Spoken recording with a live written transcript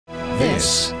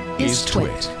This is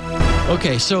TWiT.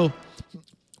 Okay, so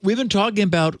we've been talking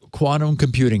about quantum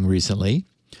computing recently.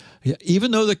 Even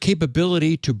though the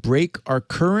capability to break our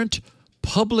current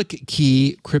public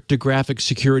key cryptographic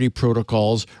security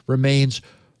protocols remains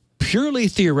purely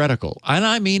theoretical, and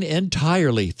I mean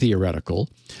entirely theoretical,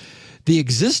 the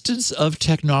existence of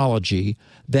technology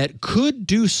that could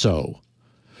do so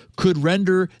could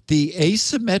render the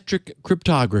asymmetric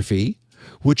cryptography,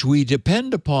 which we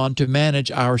depend upon to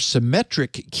manage our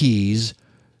symmetric keys,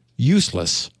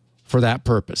 useless for that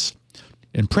purpose.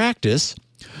 In practice,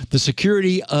 the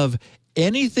security of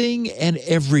anything and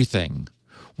everything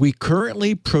we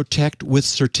currently protect with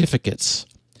certificates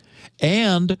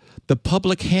and the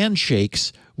public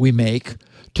handshakes we make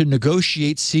to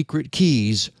negotiate secret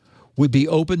keys would be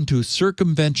open to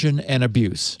circumvention and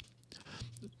abuse.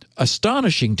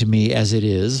 Astonishing to me as it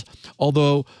is,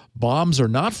 although bombs are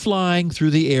not flying through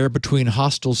the air between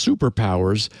hostile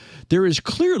superpowers, there is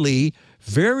clearly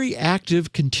very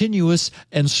active, continuous,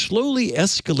 and slowly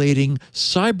escalating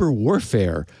cyber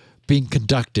warfare being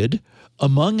conducted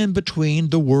among and between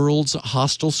the world's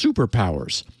hostile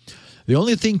superpowers. The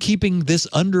only thing keeping this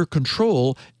under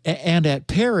control and at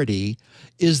parity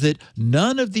is that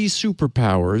none of these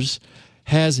superpowers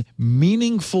has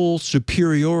meaningful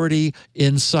superiority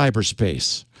in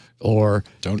cyberspace, or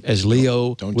as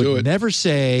Leo would never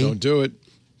say, don't do it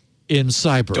in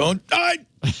cyber. Don't.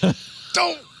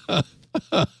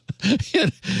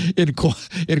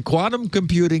 In quantum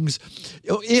computing's,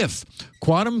 if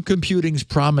quantum computing's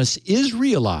promise is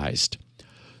realized,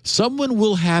 someone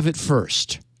will have it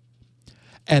first.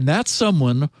 And that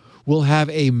someone will have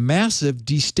a massive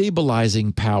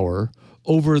destabilizing power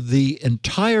over the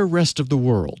entire rest of the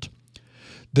world.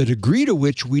 The degree to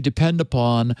which we depend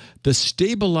upon the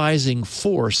stabilizing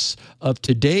force of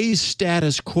today's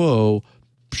status quo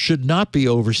should not be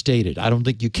overstated. I don't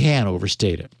think you can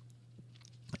overstate it.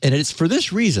 And it's for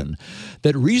this reason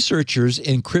that researchers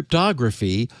in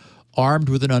cryptography, armed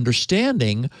with an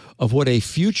understanding of what a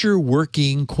future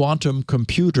working quantum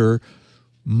computer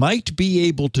might be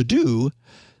able to do,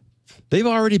 they've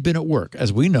already been at work,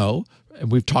 as we know, and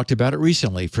we've talked about it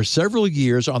recently, for several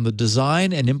years on the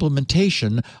design and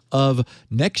implementation of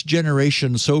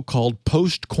next-generation so-called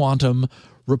post-quantum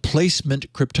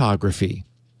replacement cryptography.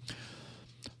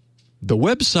 The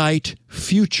website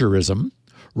Futurism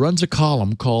runs a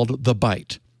column called The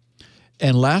Byte,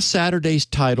 and last Saturday's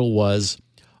title was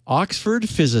Oxford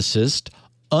Physicist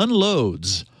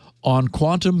Unloads on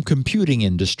Quantum Computing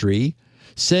Industry,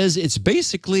 says it's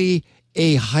basically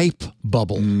a hype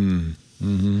bubble.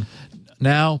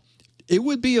 Now, it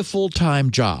would be a full-time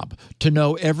job to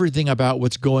know everything about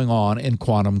what's going on in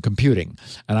quantum computing.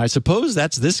 And I suppose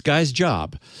that's this guy's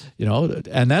job, you know,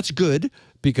 and that's good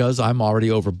because I'm already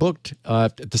overbooked.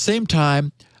 At the same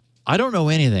time, I don't know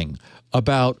anything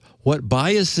about what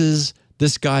biases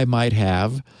this guy might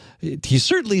have. He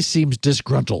certainly seems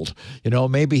disgruntled. You know,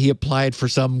 maybe he applied for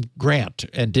some grant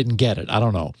and didn't get it. I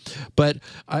don't know. But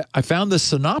I found the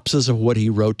synopsis of what he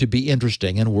wrote to be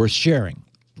interesting and worth sharing.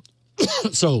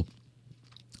 So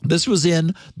this was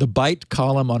in the Byte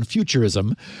column on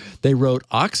Futurism. They wrote,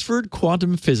 Oxford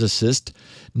quantum physicist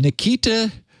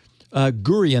Nikita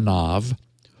Guryanov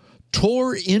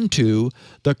tore into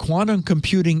the quantum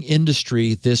computing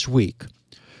industry this week,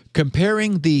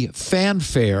 comparing the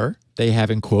fanfare, they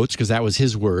have in quotes because that was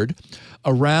his word,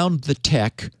 around the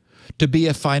tech to be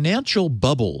a financial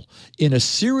bubble in a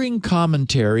searing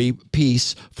commentary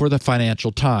piece for the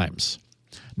Financial Times.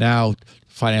 Now,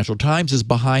 Financial Times is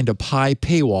behind a high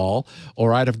paywall,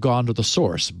 or I'd have gone to the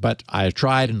source, but I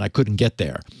tried and I couldn't get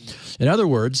there. In other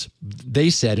words,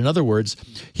 they said, in other words,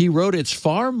 he wrote it's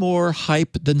far more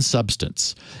hype than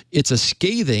substance. It's a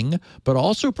scathing, but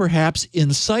also perhaps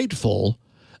insightful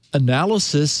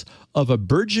analysis of a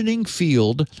burgeoning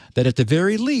field that at the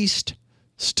very least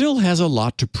still has a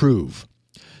lot to prove.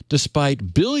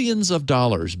 Despite billions of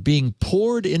dollars being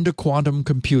poured into quantum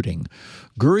computing,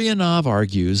 Guryanov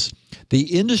argues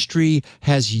the industry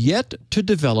has yet to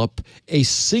develop a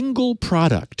single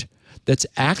product that's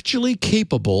actually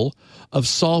capable of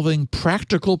solving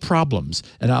practical problems.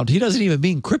 And now he doesn't even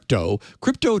mean crypto.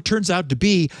 Crypto turns out to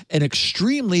be an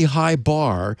extremely high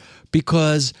bar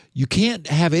because you can't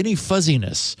have any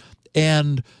fuzziness.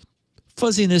 And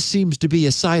fuzziness seems to be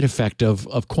a side effect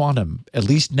of quantum, at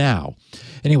least now.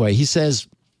 Anyway, he says,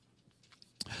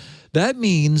 that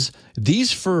means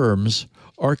these firms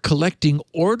are collecting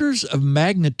orders of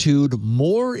magnitude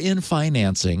more in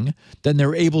financing than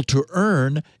they're able to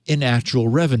earn in actual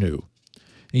revenue.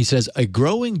 And he says, a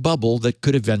growing bubble that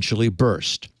could eventually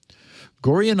burst.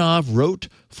 Guryanov wrote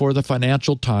for the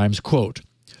Financial Times, quote,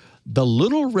 the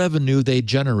little revenue they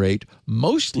generate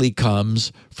mostly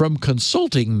comes from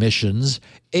consulting missions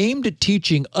aimed at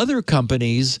teaching other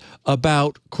companies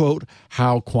about, quote,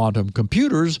 how quantum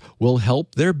computers will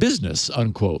help their business,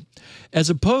 unquote, as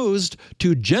opposed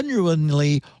to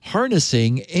genuinely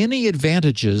harnessing any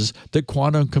advantages that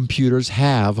quantum computers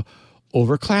have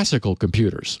over classical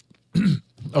computers.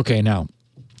 Okay, now,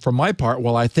 for my part,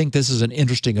 while I think this is an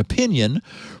interesting opinion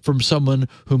from someone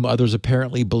whom others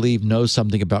apparently believe knows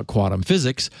something about quantum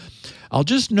physics, I'll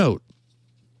just note,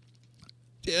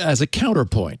 as a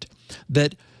counterpoint,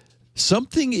 that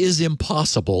something is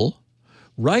impossible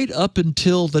right up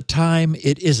until the time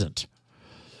it isn't.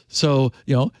 So,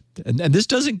 you know, and this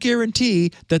doesn't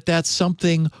guarantee that that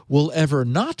something will ever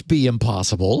not be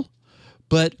impossible,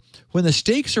 but when the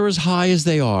stakes are as high as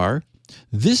they are,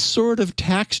 this sort of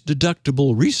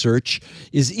tax-deductible research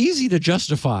is easy to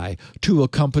justify to a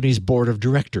company's board of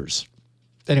directors.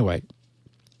 Anyway,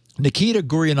 Nikita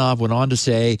Guryanov went on to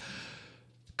say,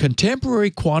 contemporary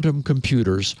quantum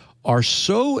computers are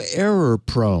so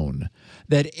error-prone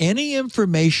that any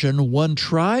information one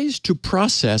tries to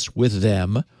process with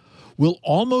them will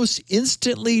almost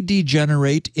instantly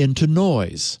degenerate into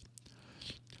noise,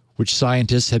 which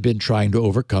scientists have been trying to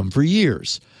overcome for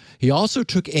years. He also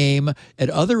took aim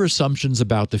at other assumptions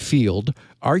about the field,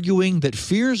 arguing that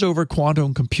fears over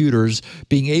quantum computers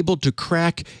being able to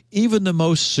crack even the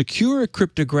most secure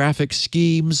cryptographic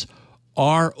schemes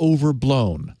are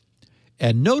overblown.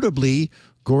 And notably,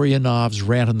 Guryanov's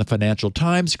rant in the Financial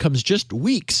Times comes just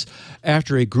weeks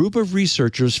after a group of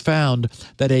researchers found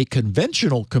that a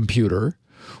conventional computer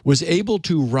was able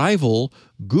to rival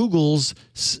Google's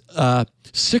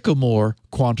Sycamore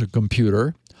quantum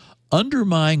computer,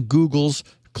 undermine Google's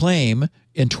claim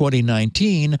in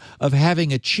 2019 of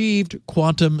having achieved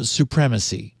quantum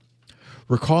supremacy.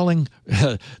 Recalling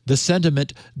the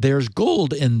sentiment, there's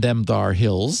gold in them thar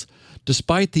hills,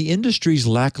 despite the industry's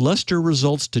lackluster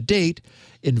results to date,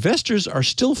 investors are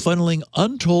still funneling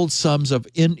untold sums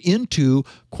into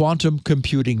quantum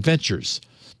computing ventures.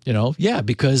 You know, yeah,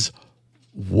 because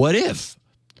what if?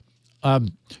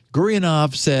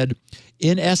 Guryanov said,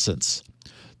 in essence,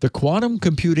 the quantum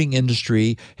computing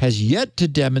industry has yet to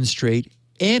demonstrate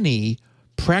any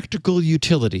practical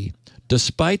utility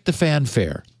despite the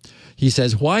fanfare. He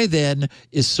says, why then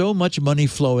is so much money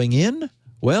flowing in?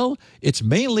 Well, it's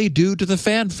mainly due to the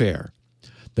fanfare.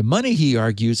 The money, he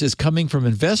argues, is coming from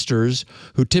investors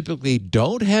who typically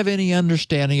don't have any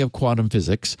understanding of quantum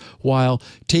physics while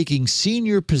taking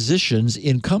senior positions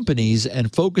in companies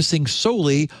and focusing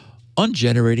solely on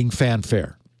generating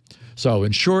fanfare. So,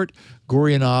 in short,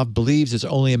 Guryanov believes it's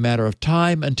only a matter of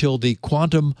time until the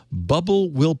quantum bubble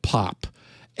will pop,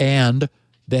 and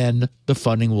then the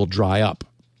funding will dry up.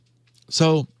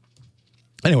 So,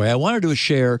 anyway, I wanted to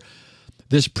share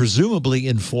this presumably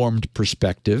informed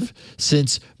perspective,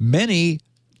 since many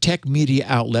tech media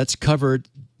outlets covered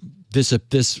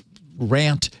this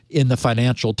rant in the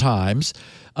Financial Times.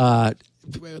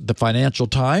 The Financial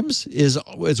Times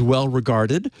is well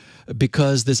regarded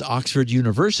because this Oxford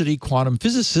University quantum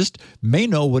physicist may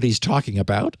know what he's talking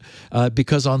about,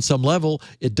 because on some level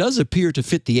it does appear to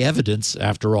fit the evidence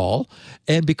after all,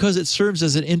 and because it serves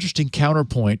as an interesting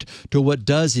counterpoint to what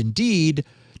does indeed,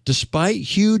 despite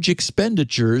huge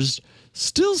expenditures,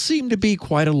 still seem to be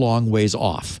quite a long ways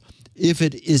off, if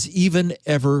it is even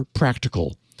ever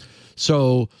practical.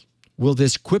 So will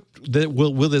this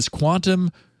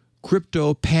quantum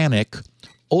crypto panic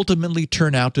ultimately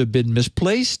turn out to have been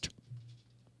misplaced?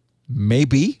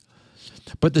 Maybe.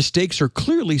 But the stakes are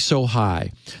clearly so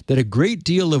high that a great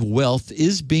deal of wealth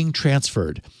is being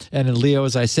transferred. And in Leo,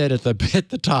 as I said at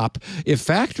the top, if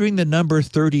factoring the number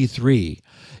 33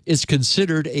 is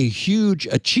considered a huge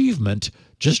achievement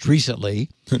just recently,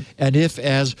 and if,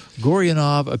 as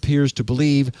Guryanov appears to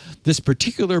believe, this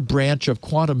particular branch of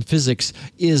quantum physics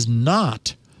is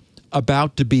not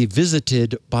about to be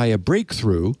visited by a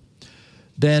breakthrough,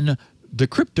 then the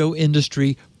crypto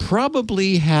industry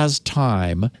probably has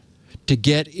time to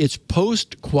get its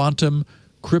post-quantum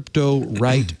crypto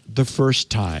right the first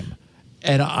time.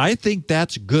 And I think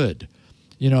that's good.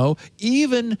 You know,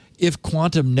 even if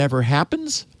quantum never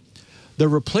happens, the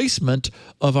replacement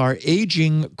of our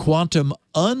aging quantum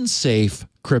unsafe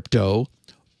crypto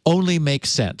only makes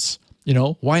sense. You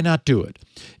know, why not do it?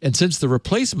 And since the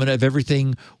replacement of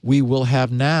everything we will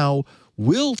have now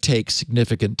will take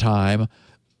significant time,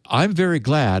 I'm very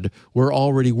glad we're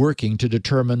already working to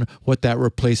determine what that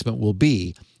replacement will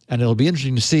be. And it'll be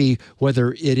interesting to see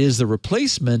whether it is the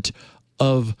replacement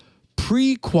of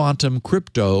pre-quantum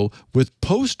crypto with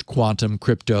post-quantum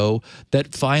crypto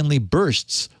that finally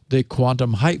bursts the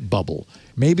quantum hype bubble.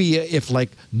 Maybe if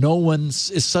like no one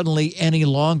is suddenly any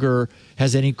longer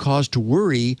has any cause to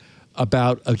worry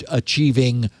about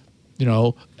achieving, you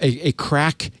know, a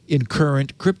crack in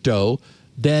current crypto,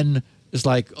 then it's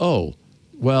like, oh,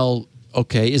 well,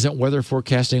 okay, isn't weather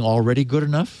forecasting already good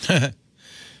enough? I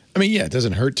mean, yeah, it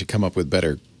doesn't hurt to come up with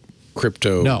better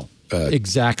crypto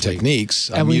exactly techniques.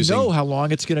 And we know how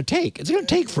long it's going to take. It's going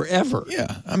to take forever.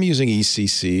 Yeah, I'm using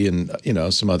ECC and, you know,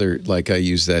 some other, like I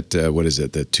use that, what is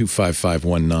it, the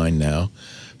 25519 now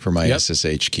for my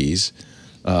SSH keys.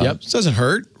 It doesn't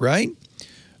hurt, right?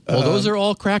 Well, those are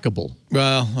all crackable.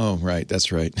 Well, oh, right.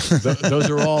 That's right. Those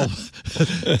are all,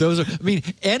 I mean,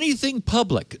 anything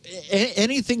public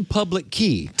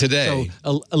key. Today.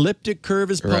 So elliptic curve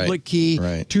is public key.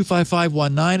 Right.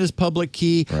 25519 is public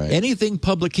key. Right. Anything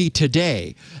public key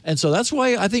today. And so that's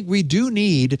why I think we do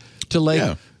need to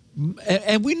like,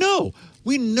 and we know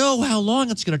how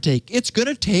long it's going to take. It's going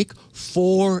to take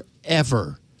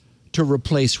forever to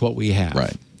replace what we have.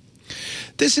 Right.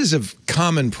 This is a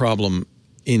common problem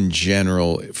in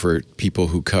general for people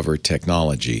who cover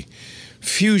technology.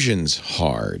 Fusion's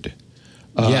hard.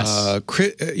 Yes.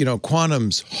 You know,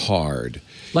 quantum's hard.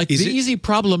 Like the easy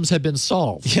problems have been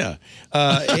solved. Yeah.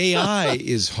 AI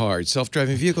is hard.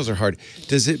 Self-driving vehicles are hard.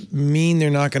 Does it mean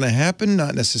they're not going to happen?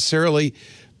 Not necessarily,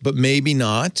 but maybe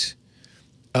not.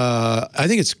 I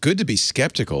think it's good to be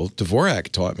skeptical. Dvorak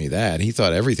taught me that. He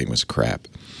thought everything was crap.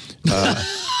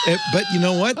 But you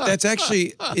know what? That's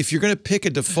actually, if you're going to pick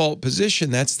a default position,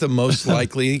 that's the most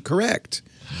likely correct,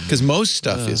 because most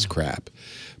stuff is crap.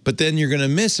 But then you're going to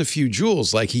miss a few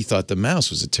jewels, like he thought the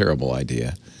mouse was a terrible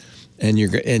idea, and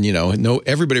you know,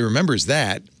 everybody remembers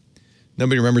that.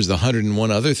 Nobody remembers the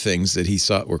 101 other things that he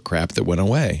thought were crap that went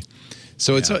away.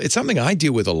 So it's something I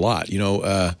deal with a lot. You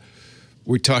know,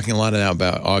 we're talking a lot now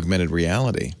about augmented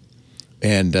reality,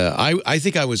 and I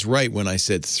think I was right when I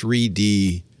said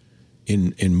 3D.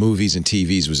 In movies and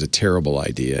TVs was a terrible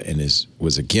idea and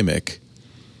was a gimmick.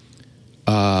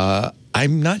 I'm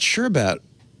not sure about.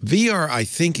 VR, I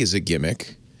think, is a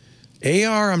gimmick.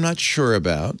 AR, I'm not sure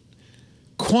about.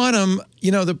 Quantum,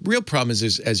 you know, the real problem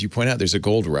is as you point out, there's a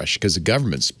gold rush because the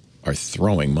governments are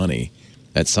throwing money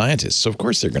at scientists. So, of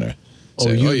course, they're going to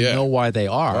say, you know why they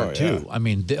are, too. I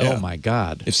mean, oh, my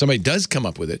God. If somebody does come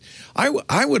up with it,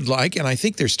 I would like, and I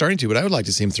think they're starting to, but I would like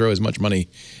to see them throw as much money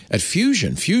at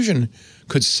fusion. Fusion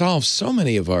could solve so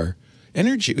many of our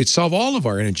energy. It'd solve all of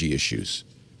our energy issues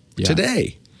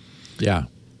today. Yeah.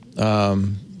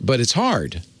 But it's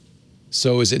hard.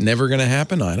 So is it never going to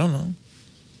happen? I don't know.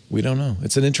 We don't know.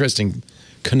 It's an interesting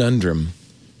conundrum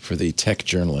for the tech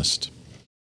journalist.